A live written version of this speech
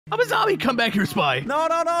I'm a zombie. Come back here, Spy. No.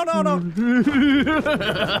 No.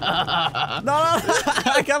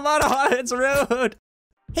 Come on, it's rude.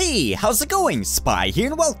 Hey, how's it going? Spy here,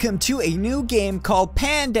 and welcome to a new game called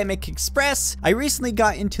Pandemic Express. I recently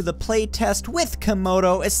got into the playtest with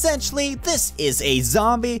Komodo. Essentially, this is a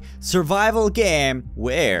zombie survival game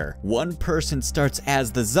where one person starts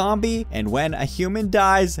as the zombie, and when a human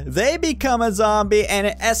dies, they become a zombie, and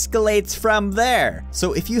it escalates from there.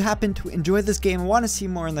 So if you happen to enjoy this game and want to see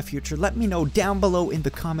more in the future, let me know down below in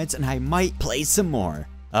the comments, and I might play some more.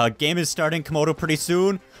 Game is starting, Komodo, pretty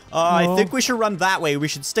soon. I think we should run that way. We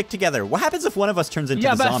should stick together. What happens if one of us turns into the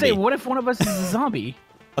zombie? Yeah, but say, what if one of us is a zombie?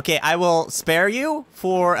 Okay, I will spare you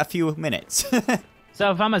for a few minutes.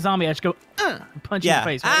 So if I'm a zombie, I just go, punch you in the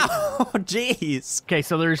face, right? Ow, jeez. Okay,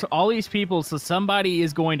 so there's all these people, so somebody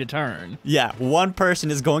is going to turn. Yeah, one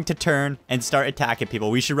person is going to turn and start attacking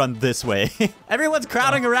people. We should run this way. Everyone's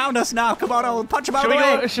crowding around us now. Come on, I'll punch them out of the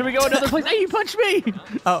way. Should we go another place? Hey, you punched me!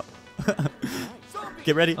 Oh.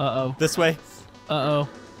 Get ready. Uh-oh. This way. Uh-oh.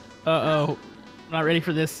 Uh-oh. Not ready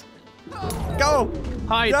for this. Go!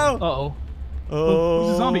 Hide. Go! Uh-oh. Oh.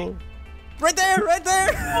 Who's a zombie? Right there, right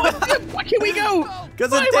there! Why can't we go?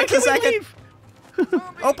 Because it takes a second.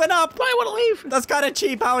 Open up! Why I want to leave? That's kind of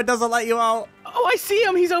cheap how it doesn't let you out. Oh, I see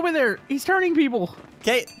him. He's over there. He's turning people.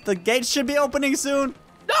 Okay, the gates should be opening soon.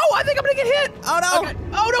 No, I think I'm going to get hit. Oh, no. Okay.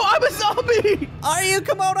 Oh, no, I'm a zombie. Are you,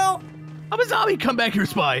 Komodo? I'm a zombie. Come back here,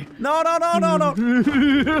 Spy. No. No. No.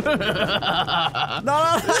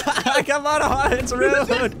 Come on, it's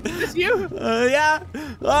rude. Is this you? Yeah.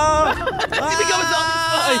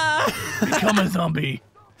 Become a zombie.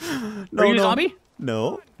 No, Are you a zombie?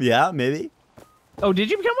 No. Yeah, maybe. Oh, did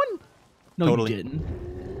you become one? No, Totally. you didn't.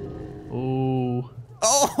 Oh.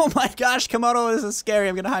 Oh my gosh, Komodo, this is scary.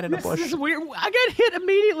 I'm gonna hide in a bush. This is weird. I got hit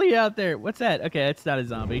immediately out there. What's that? Okay, it's not a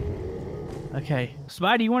zombie. Okay.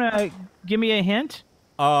 Spy, do you want to give me a hint?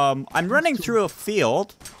 I'm running through a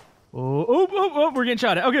field. Oh, we're getting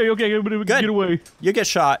shot at. Okay, get away. You get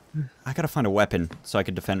shot. I gotta find a weapon so I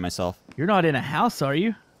can defend myself. You're not in a house, are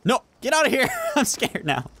you? No, get out of here. I'm scared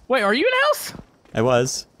now. Wait, are you in a house? I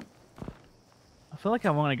was. I feel like I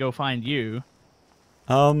want to go find you.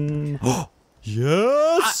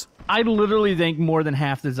 Yes. I literally think more than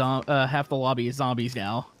half the lobby is zombies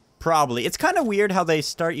now. Probably. It's kind of weird how they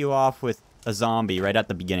start you off with a zombie right at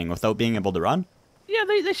the beginning without being able to run. Yeah,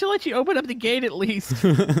 they should let you open up the gate at least.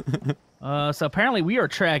 So apparently we are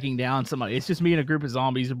tracking down somebody. It's just me and a group of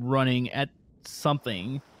zombies running at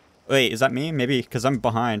something. Wait, is that me? Maybe because I'm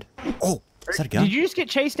behind. Oh, is that a gun? Did you just get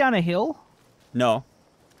chased down a hill? No.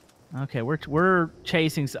 Okay, we're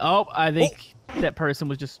chasing. Oh, I think that person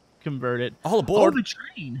was just converted. All aboard. Oh, the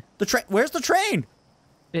train. The train. Where's the train?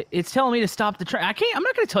 It's telling me to stop the train. I'm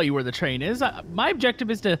not going to tell you where the train is. My objective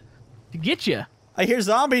is to get you. I hear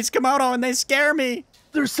zombies come out and they scare me.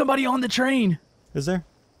 There's somebody on the train. Is there?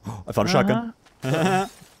 Oh, I found a shotgun. I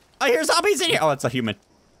hear zombies in here. Oh, it's a human.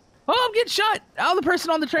 Oh, I'm getting shot. Oh, the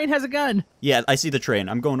person on the train has a gun. Yeah, I see the train.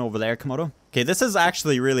 I'm going over there, Komodo. Okay, this is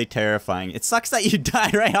actually really terrifying. It sucks that you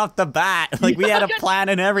died right off the bat. Like, we had a plan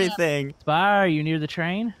and everything. Spy, are you near the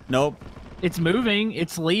train? Nope. It's moving.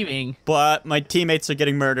 It's leaving. But my teammates are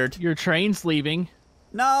getting murdered. Your train's leaving.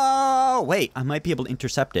 No! Wait, I might be able to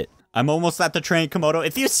intercept it. I'm almost at the train, Komodo.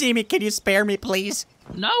 If you see me, can you spare me, please?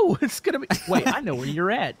 No, it's gonna be... Wait, I know where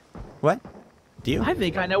you're at. What? Do you? I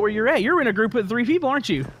think I know where you're at. You're in a group of 3 people, aren't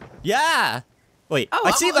you? Yeah! Wait,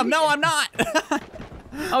 I see them. No, I'm not.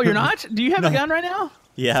 Oh, you're not? Do you have a gun right now?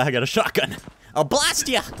 Yeah, I got a shotgun. I'll blast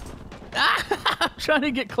you! I'm trying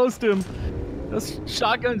to get close to him. Those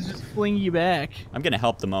shotguns just fling you back. I'm gonna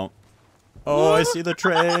help them out. Oh, I see the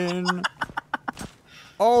train.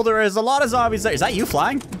 Oh, there is a lot of zombies there. Is that you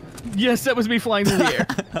flying? Yes, that was me flying through the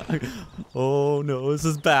air. Oh no, this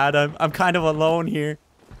is bad. I'm kind of alone here.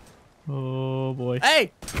 Oh boy.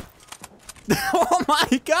 Hey! Oh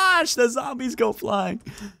my gosh, the zombies go flying.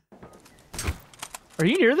 Are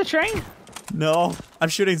you near the train? No, I'm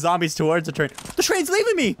shooting zombies towards the train. The train's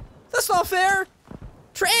leaving me. That's not fair.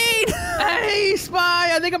 Train! Hey,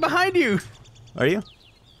 Spy! I think I'm behind you. Are you?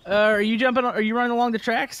 Are you jumping? Are you running along the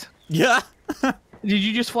tracks? Yeah. Did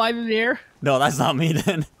you just fly through the air? No, that's not me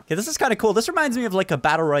then. Okay, this is kind of cool. This reminds me of like a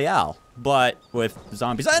Battle Royale, but with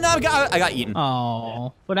zombies. Oh, no, I got eaten.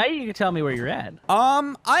 Oh. Well, now you can tell me where you're at.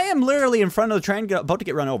 I am literally in front of the train, about to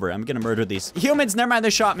get run over. I'm gonna murder these humans. Never mind, they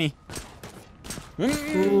shot me.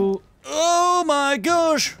 Ooh. Oh my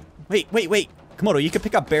gosh. Wait. Komodo, you could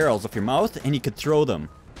pick up barrels with your mouth and you could throw them.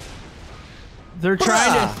 They're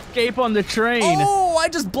trying to escape on the train. Oh, I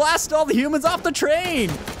just blasted all the humans off the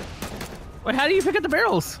train. Wait, how do you pick up the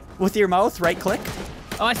barrels? With your mouth, right click.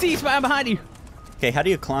 Oh, I see you, Spy. I'm behind you. Okay, how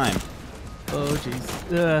do you climb? Oh,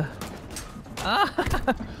 jeez.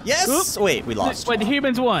 Yes! Oops. Wait, we lost. Wait, the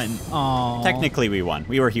humans won. Aw. Technically, we won.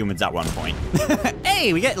 We were humans at one point.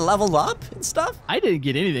 Hey, we get leveled up and stuff? I didn't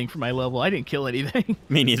get anything for my level. I didn't kill anything.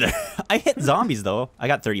 Me neither. I hit zombies, though. I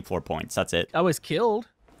got 34 points. That's it. I was killed.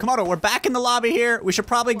 Komodo, we're back in the lobby here. We should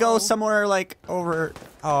probably go somewhere, like, over,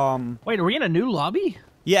 Wait, are we in a new lobby?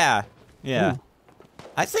 Yeah. Yeah. Ooh.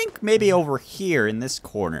 I think maybe over here in this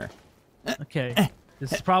corner. Okay.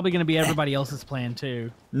 This is probably going to be everybody else's plan,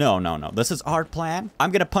 too. No. This is our plan.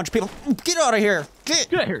 I'm going to punch people. Get out of here.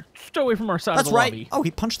 Get out here. Stay away from our side That's of the right. lobby. Oh,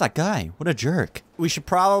 he punched that guy. What a jerk. We should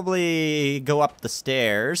probably go up the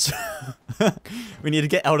stairs. We need to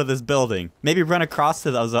get out of this building. Maybe run across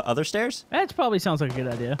to those other stairs? That probably sounds like a good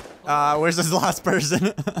idea. Where's this last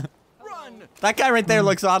person? That guy right there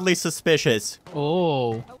looks oddly suspicious.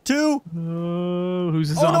 Oh. 2.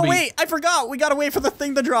 Who's a zombie? Oh, no, wait. I forgot. We got to wait for the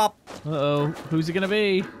thing to drop. Uh-oh. Who's it going to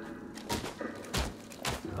be?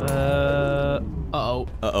 Uh-oh.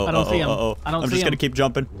 I don't see him. I don't see I'm just him. going to keep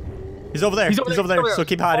jumping. He's over there. He's over there. So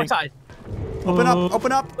keep hiding. Outside. Open up.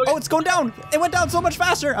 Open up. Oh, it's going down. It went down so much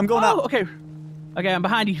faster. I'm going up. Okay. Okay, I'm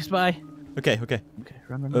behind you, Spy. Okay. Okay,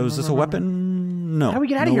 run. Is this a weapon? No. How do we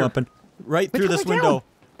get out of here? No weapon. Right through this window.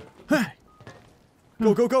 Go.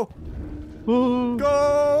 Oh. Go,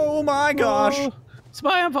 oh my gosh.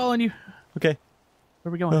 Spy, I'm following you. Okay. Where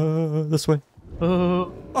are we going? This way.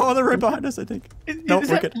 Oh, they're right behind us, I think. Is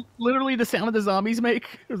that literally the sound of the zombies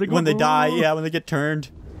make? They go, when they die, yeah, when they get turned.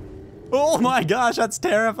 Oh my gosh, that's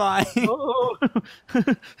terrifying. Oh.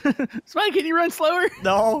 Spy, can you run slower?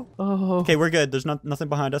 No. Oh. Okay, we're good. There's nothing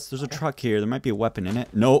behind us. There's a truck here. There might be a weapon in it.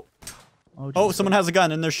 Nope. Oh, someone has a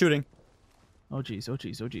gun and they're shooting. Oh jeez.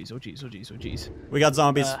 We got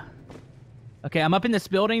zombies. Okay, I'm up in this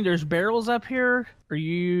building. There's barrels up here. Are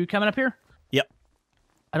you coming up here? Yep.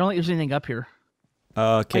 I don't think there's anything up here.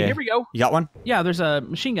 Okay. Wait, here we go. You got one? Yeah, there's a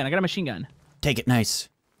machine gun. I got a machine gun. Take it. Nice.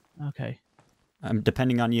 Okay. I'm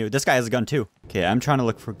depending on you. This guy has a gun too. Okay, I'm trying to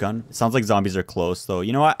look for a gun. It sounds like zombies are close though.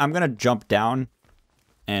 You know what? I'm gonna jump down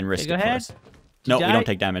and risk go it ahead. first. No, we don't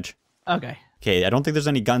take damage. Okay. Okay, I don't think there's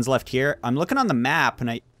any guns left here. I'm looking on the map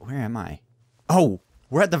and where am I? Oh,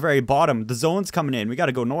 we're at the very bottom. The zone's coming in. We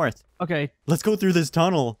gotta go north. Okay. Let's go through this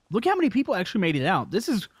tunnel. Look how many people actually made it out. This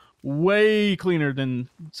is way cleaner than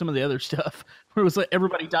some of the other stuff where it was like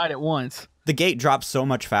everybody died at once. The gate drops so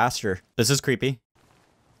much faster. This is creepy.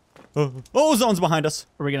 Oh, zone's behind us.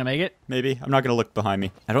 Are we gonna make it? Maybe. I'm not gonna look behind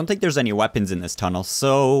me. I don't think there's any weapons in this tunnel,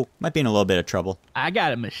 so might be in a little bit of trouble. I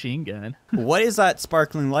got a machine gun. What is that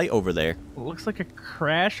sparkling light over there? It looks like a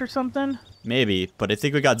crash or something. Maybe, but I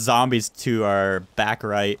think we got zombies to our back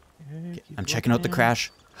right. I'm checking out the crash.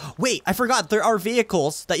 Wait, I forgot. There are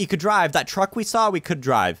vehicles that you could drive. That truck we saw, we could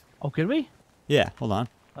drive. Oh, could we? Yeah, hold on.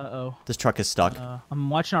 Uh-oh. This truck is stuck. I'm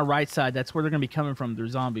watching our right side. That's where they're gonna be coming from. They're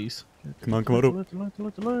zombies. Come on,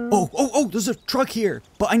 Komodo. Oh, there's a truck here,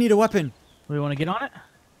 but I need a weapon. Do we want to get on it?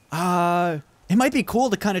 It might be cool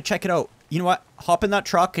to kind of check it out. You know what? Hop in that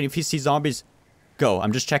truck, and if you see zombies, go.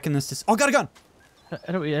 I'm just checking this. Oh, got a gun.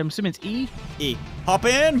 I'm assuming it's E? E. Hop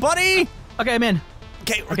in, buddy. Okay, I'm in.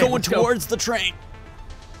 Okay, we're going towards the train.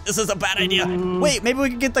 This is a bad idea. Wait, maybe we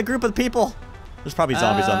can get the group of people. There's probably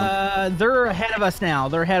zombies on them. They're ahead of us now.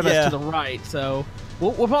 They're ahead of us to the right, so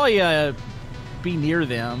we'll probably be near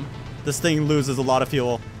them. This thing loses a lot of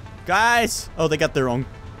fuel. Guys! Oh, they got their own.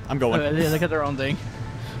 I'm going. They got their own thing.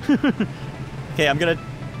 Okay, I'm gonna...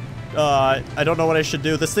 I don't know what I should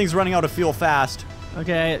do. This thing's running out of fuel fast.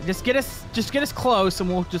 Okay, just get us close and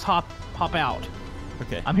we'll just hop out.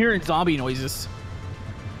 Okay. I'm hearing zombie noises.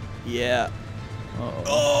 Yeah. Uh-oh.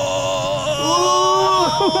 Oh!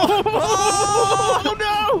 Oh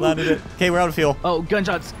no! Landed it. Okay, we're out of fuel. Oh,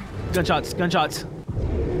 gunshots. There's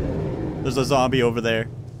a zombie over there.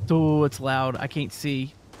 Oh, it's loud. I can't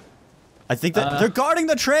see. I think that they're guarding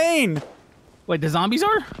the train. Wait, the zombies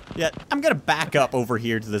are? Yeah, I'm gonna back up over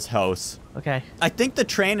here to this house. Okay. I think the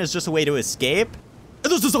train is just a way to escape.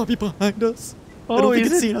 And there's a zombie behind us. Oh, I don't think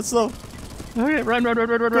it's seen us though. Okay, run. Go.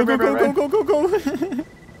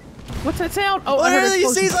 What's that sound? Oh, there he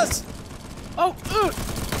sees us. Oh,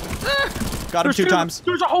 got him 2 times.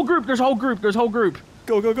 There's a whole group. Go.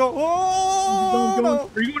 Oh, no.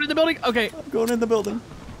 Are you going in the building? Okay. I'm going in the building.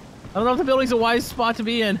 I don't know if the building's a wise spot to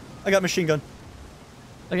be in. I got machine gun.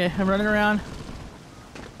 Okay, I'm running around.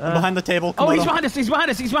 I'm behind the table. Oh, he's behind us. Is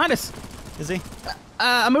he?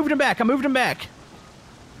 I moved him back.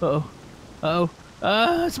 Uh-oh.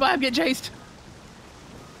 Spy, I'm getting chased.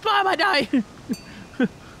 Spy, I might die.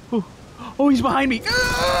 Oh, he's behind me.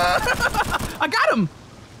 I got him.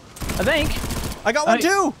 I think. I got one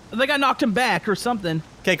too. I think I knocked him back or something.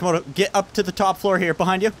 Okay, Komodo, get up to the top floor here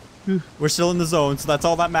behind you. We're still in the zone, so that's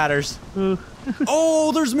all that matters.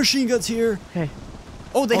 Oh, there's machine guns here. Okay.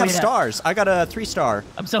 Oh, they have stars. I got a 3-star.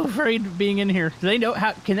 I'm so afraid of being in here. Do they know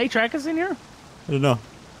how? Can they track us in here? I don't know. Or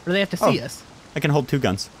do they have to see us? I can hold 2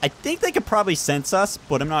 guns. I think they could probably sense us,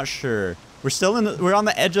 but I'm not sure. We're on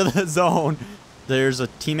the edge of the zone. There's a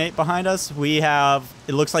teammate behind us. We have,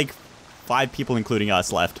 it looks like 5 people, including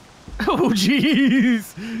us, left. Oh,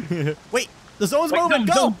 jeez. Wait, the zone's moving.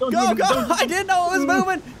 Go. I didn't know it was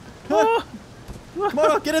moving. Come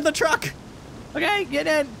on, get in the truck. Okay, get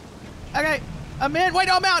in. Okay, I'm in. Wait,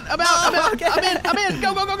 no, I'm out. I'm out. Okay. I'm in.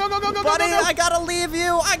 Go. Buddy, go. I gotta leave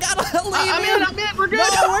you. I'm in. We're good.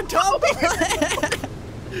 No, we're totally.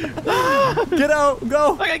 Get out.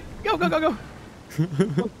 Go. Okay, go.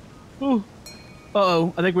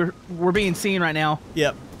 Uh-oh, I think we're being seen right now.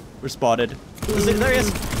 Yep, we're spotted. There he is.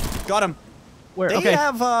 Got him. Where? They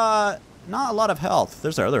have not a lot of health.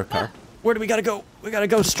 There's our other car. Where do we gotta go? We gotta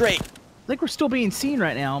go straight. I think we're still being seen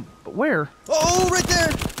right now, but where? Oh, right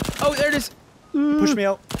there. Oh, there it is. Push me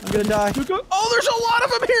out. I'm gonna die. Oh, there's a lot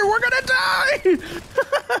of them here. We're gonna die.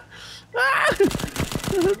 No.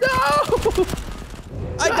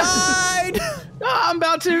 I died. Oh, I'm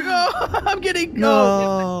about to. Oh, I'm getting.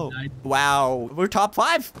 No. Wow. We're top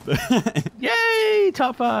 5. Yay!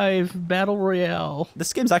 Top 5 Battle Royale.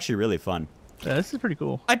 This game's actually really fun. This is pretty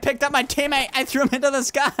cool. I picked up my teammate. I threw him into the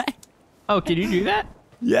sky. Oh, can you do that?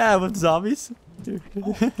 Yeah, with zombies. I'm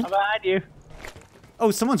behind you.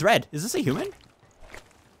 Oh, someone's red. Is this a human?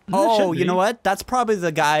 Oh, you know what? That's probably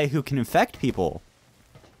the guy who can infect people.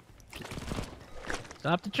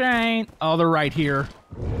 Stop the train. Oh, they're right here.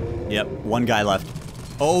 Yep, 1 guy left.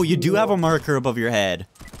 Oh, you do have a marker above your head.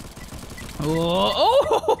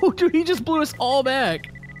 Oh, dude, he just blew us all back.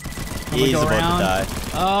 He's about to die.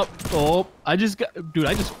 Oh, I just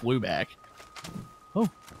flew back. Oh,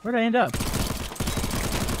 where'd I end up?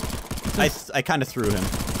 I kind of threw him.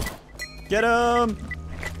 Get him!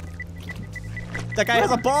 That guy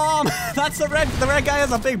has a bomb! That's the red guy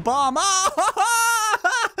has a big bomb! Oh!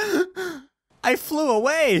 I flew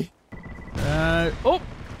away! Oh,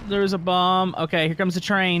 there's a bomb. Okay, here comes the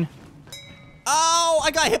train. Oh,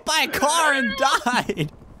 I got hit by a car and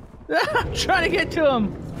died! I'm trying to get to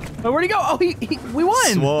him. Oh, where'd he go? Oh, we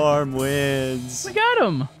won! Swarm wins. We got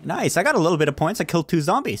him. Nice, I got a little bit of points. I killed 2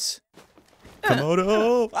 zombies.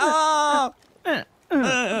 Komodo! Ah!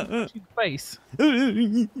 Face.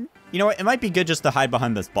 You know what? It might be good just to hide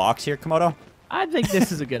behind this box here, Komodo. I think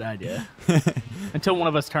this is a good idea. Until one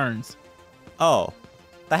of us turns. Oh,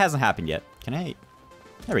 that hasn't happened yet. Can I?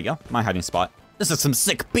 There we go. My hiding spot. This is some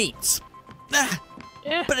sick beats.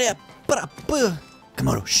 Yeah.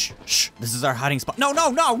 Komodo, shh. This is our hiding spot. No.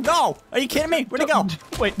 Are you kidding me? Where'd he go?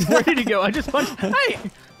 Wait, where did he go? I just punched. Hey!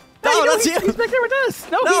 No, that's you. He's back there with us.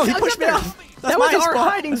 No, he pushed me off. That's that my was our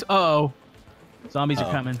spot. hiding. Uh-oh. Zombies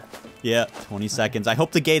are coming. Yeah, 20 seconds. I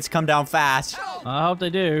hope the gates come down fast. I hope they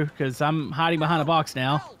do, because I'm hiding behind a box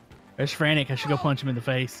now. There's Frantic. I should go punch him in the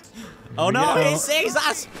face. Oh no, he sees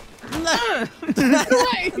us!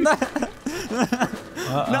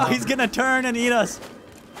 No, he's gonna turn and eat us.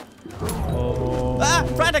 Oh. Ah,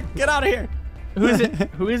 Frantic, get out of here! Who is it?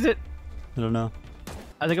 Who is it? I don't know.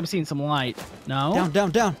 I think I'm seeing some light. No?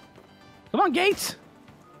 Down. Come on, Gates!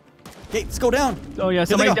 Gates, go down! Oh yeah,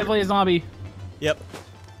 somebody's definitely a zombie. Yep.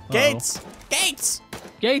 Gates!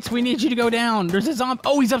 Gates, we need you to go down. There's a zombie.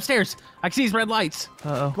 Oh, he's upstairs. I can see his red lights.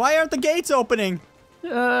 Uh-oh. Why aren't the gates opening?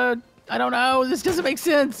 I don't know. This doesn't make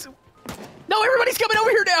sense. No, everybody's coming over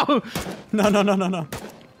here now. No.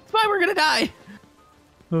 Spy, we're gonna die.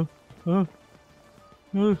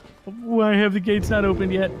 Why have the gates not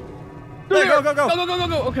opened yet? Go.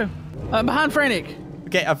 Go. Okay. Behind Frantic.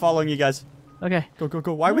 Okay, I'm following you guys. Okay.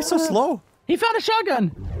 Go. Why are we so slow? He found a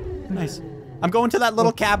shotgun. Nice. I'm going to that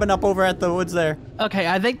little cabin up over at the woods there. Okay,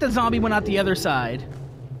 I think the zombie went out the other side.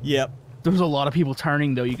 Yep. There's a lot of people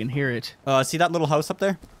turning, though. You can hear it. See that little house up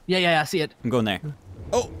there? Yeah, I see it. I'm going there.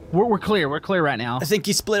 Oh! We're clear. We're clear right now. I think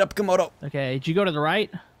he split up, Komodo. Okay, did you go to the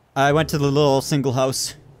right? I went to the little single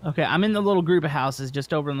house. Okay, I'm in the little group of houses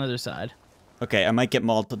just over on the other side. Okay, I might get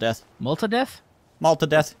mauled to death. Mauled to death? Mauled to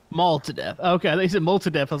death. Mauled to death. Okay, they said mauled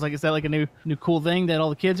to death. I was like, is that like a new cool thing that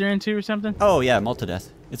all the kids are into or something? Oh, yeah, mauled to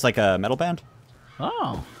death. It's like a metal band.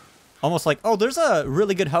 Oh. Almost like, oh, there's a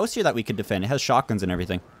really good house here that we could defend. It has shotguns and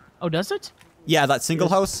everything. Oh, does it? Yeah, that single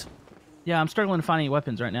house. Yeah, I'm struggling to find any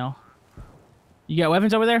weapons right now. You got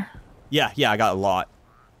weapons over there? Yeah, I got a lot.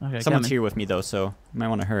 Okay, Someone's here with me, though, so you might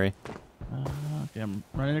want to hurry. Okay, I'm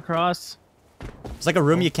running across. It's like a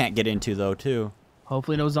room you can't get into, though, too.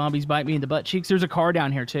 Hopefully no zombies bite me in the butt cheeks. There's a car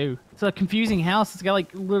down here, too. It's a confusing house. It's got, like,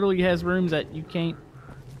 literally has rooms that you can't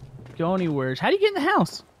go anywhere. How do you get in the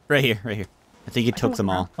house? Right here, right here. I think he took them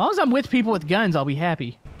all. As long as I'm with people with guns, I'll be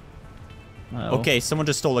happy. Uh-oh. Okay, someone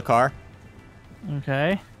just stole a car.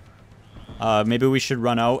 Okay. Maybe we should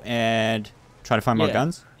run out and try to find more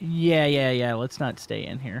guns? Yeah. Let's not stay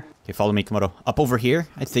in here. Okay, follow me, Komodo. Up over here,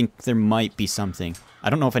 I think there might be something. I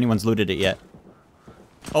don't know if anyone's looted it yet.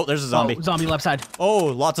 Oh, there's a zombie. Oh, zombie left side. Oh,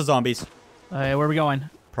 lots of zombies. Where are we going?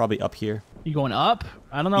 Probably up here. You going up?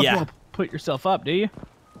 I don't know if you want to put yourself up, do you?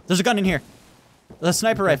 There's a gun in here. A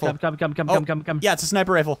sniper rifle. Come. Yeah, it's a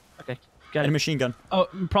sniper rifle. Okay, got And it. a machine gun. Oh,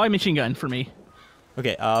 probably machine gun for me.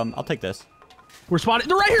 Okay, I'll take this. We're spotted.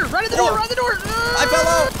 They're right here, right at the door, right at the door.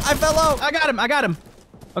 I fell out. I got him.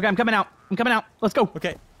 Okay, I'm coming out. Let's go.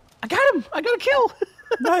 Okay. I got him. I got a kill.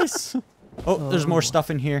 Nice. Oh, there's more stuff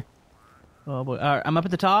in here. Oh boy. All right, I'm up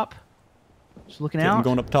at the top. Just looking out. I'm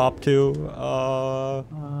going up top too.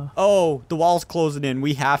 Oh, the wall's closing in.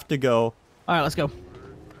 We have to go. All right, let's go.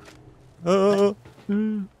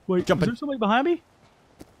 Wait, jumping. Is there somebody behind me?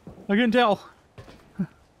 I couldn't tell.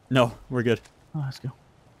 No, we're good. Oh, let's go.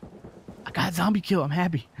 I got a zombie kill. I'm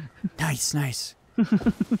happy. Nice.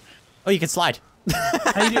 Oh, you can slide.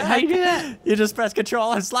 How you do that? You just press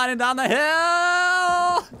control and sliding down the hill.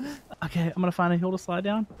 Okay, I'm gonna find a hill to slide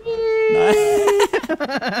down. Nice.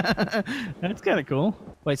 That's kind of cool.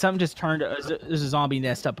 Wait, something just turned. There's a zombie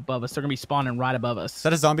nest up above us. They're gonna be spawning right above us. Is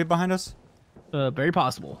that a zombie behind us? Very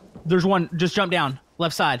possible. There's one. Just jump down.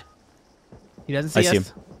 Left side. He doesn't see us. I see him.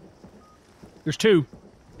 There's two.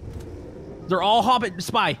 They're all hopping.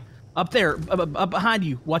 Spy. Up there. Up behind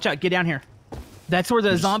you. Watch out. Get down here. That's where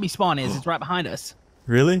the zombie spawn is. It's right behind us.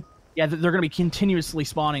 Really? Yeah, they're going to be continuously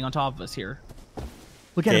spawning on top of us here.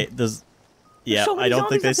 Look at him. Yeah, so I don't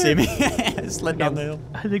think they see me. Slid down the hill.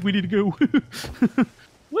 I think we need to go.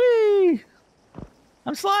 Whee!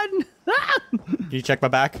 I'm sliding. Can you check my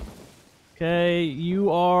back? Okay,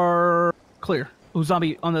 you are clear. Oh,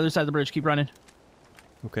 zombie on the other side of the bridge. Keep running.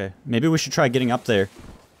 Okay, maybe we should try getting up there.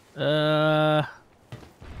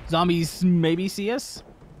 Zombies maybe see us.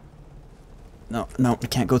 No, we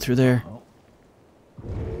can't go through there.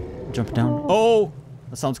 Jump down. Oh,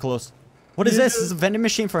 that sounds close. What is this? Is this a vending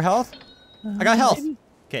machine for health? I got health. Maybe.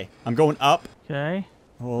 Okay, I'm going up. Okay.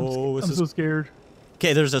 Oh, I'm so scared.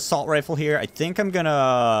 Okay, there's an assault rifle here. I think I'm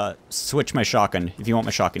gonna switch my shotgun. If you want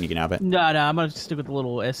my shotgun, you can have it. No, I'm gonna stick with the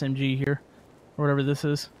little SMG here, or whatever this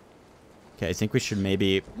is. Okay, I think we should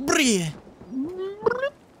maybe.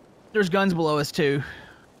 There's guns below us too.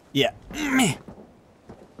 Yeah.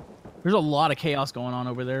 There's a lot of chaos going on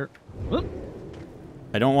over there. Whoop.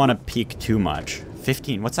 I don't want to peek too much.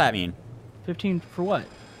 15. What's that mean? 15 for what?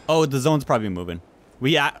 Oh, the zone's probably moving.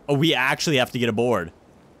 We actually have to get aboard.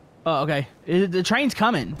 Oh, okay. The train's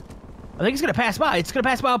coming. I think it's gonna pass by. It's gonna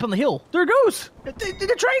pass by up on the hill. There it goes.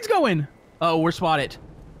 The train's going. Oh, we're spotted.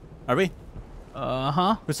 Are we?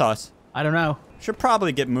 Uh-huh. Who saw us? I don't know. Should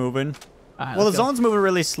probably get moving. All right, Well, the let's go. zone's moving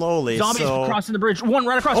really slowly, Zombies so... crossing the bridge. One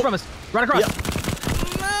right across from us. Right across. Yep.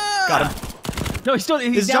 Got him. No, he's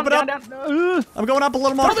He's down, jumping down, up. down. I'm going up a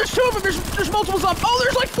little more. Oh, there's two of them. There's multiple zombies. Oh,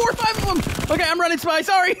 there's like 4 or 5 of them. Okay, I'm running, Spy.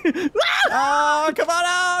 Sorry. Oh, come on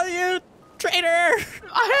out, you traitor.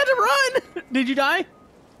 I had to run. Did you die?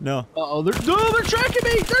 No. Uh-oh, they're tracking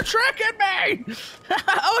me. They're tracking me. Oh,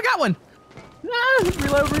 I got one.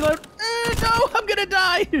 Reload. No, I'm gonna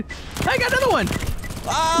die. I got another one.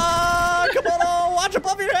 Ah, come on, oh, watch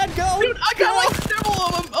above your head, go. Dude, I got like several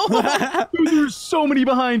of them. Oh, dude, there's so many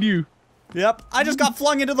behind you. Yep, I just got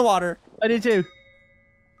flung into the water. I did too.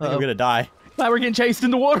 I think I'm gonna die. Now we're getting chased in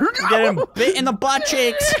the water. Getting bit in the butt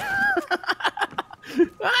cheeks.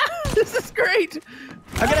 This is great.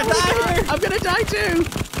 I'm gonna die here. I'm gonna die too.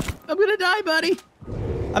 I'm gonna die, buddy.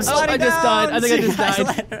 I'm sliding I just down. died. I think I just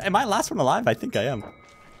died. Am I last one alive? I think I am.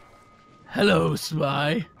 Hello,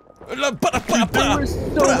 Spy. There were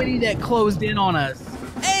so many that closed in on us.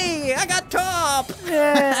 Hey, I got top.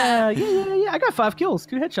 Yeah. I got 5 kills,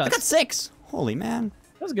 2 headshots. I got 6. Holy man.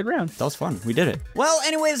 That was a good round. That was fun. We did it. Well,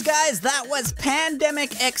 anyways, guys, that was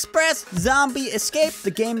Pandemic Express Zombie Escape.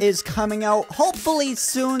 The game is coming out hopefully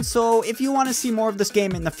soon, so if you want to see more of this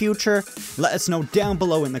game in the future, let us know down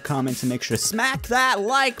below in the comments and make sure to smack that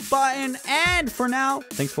like button. And for now,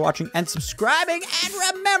 thanks for watching and subscribing, and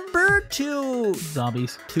remember to...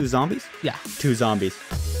 Zombies. 2 zombies? Yeah. 2 zombies.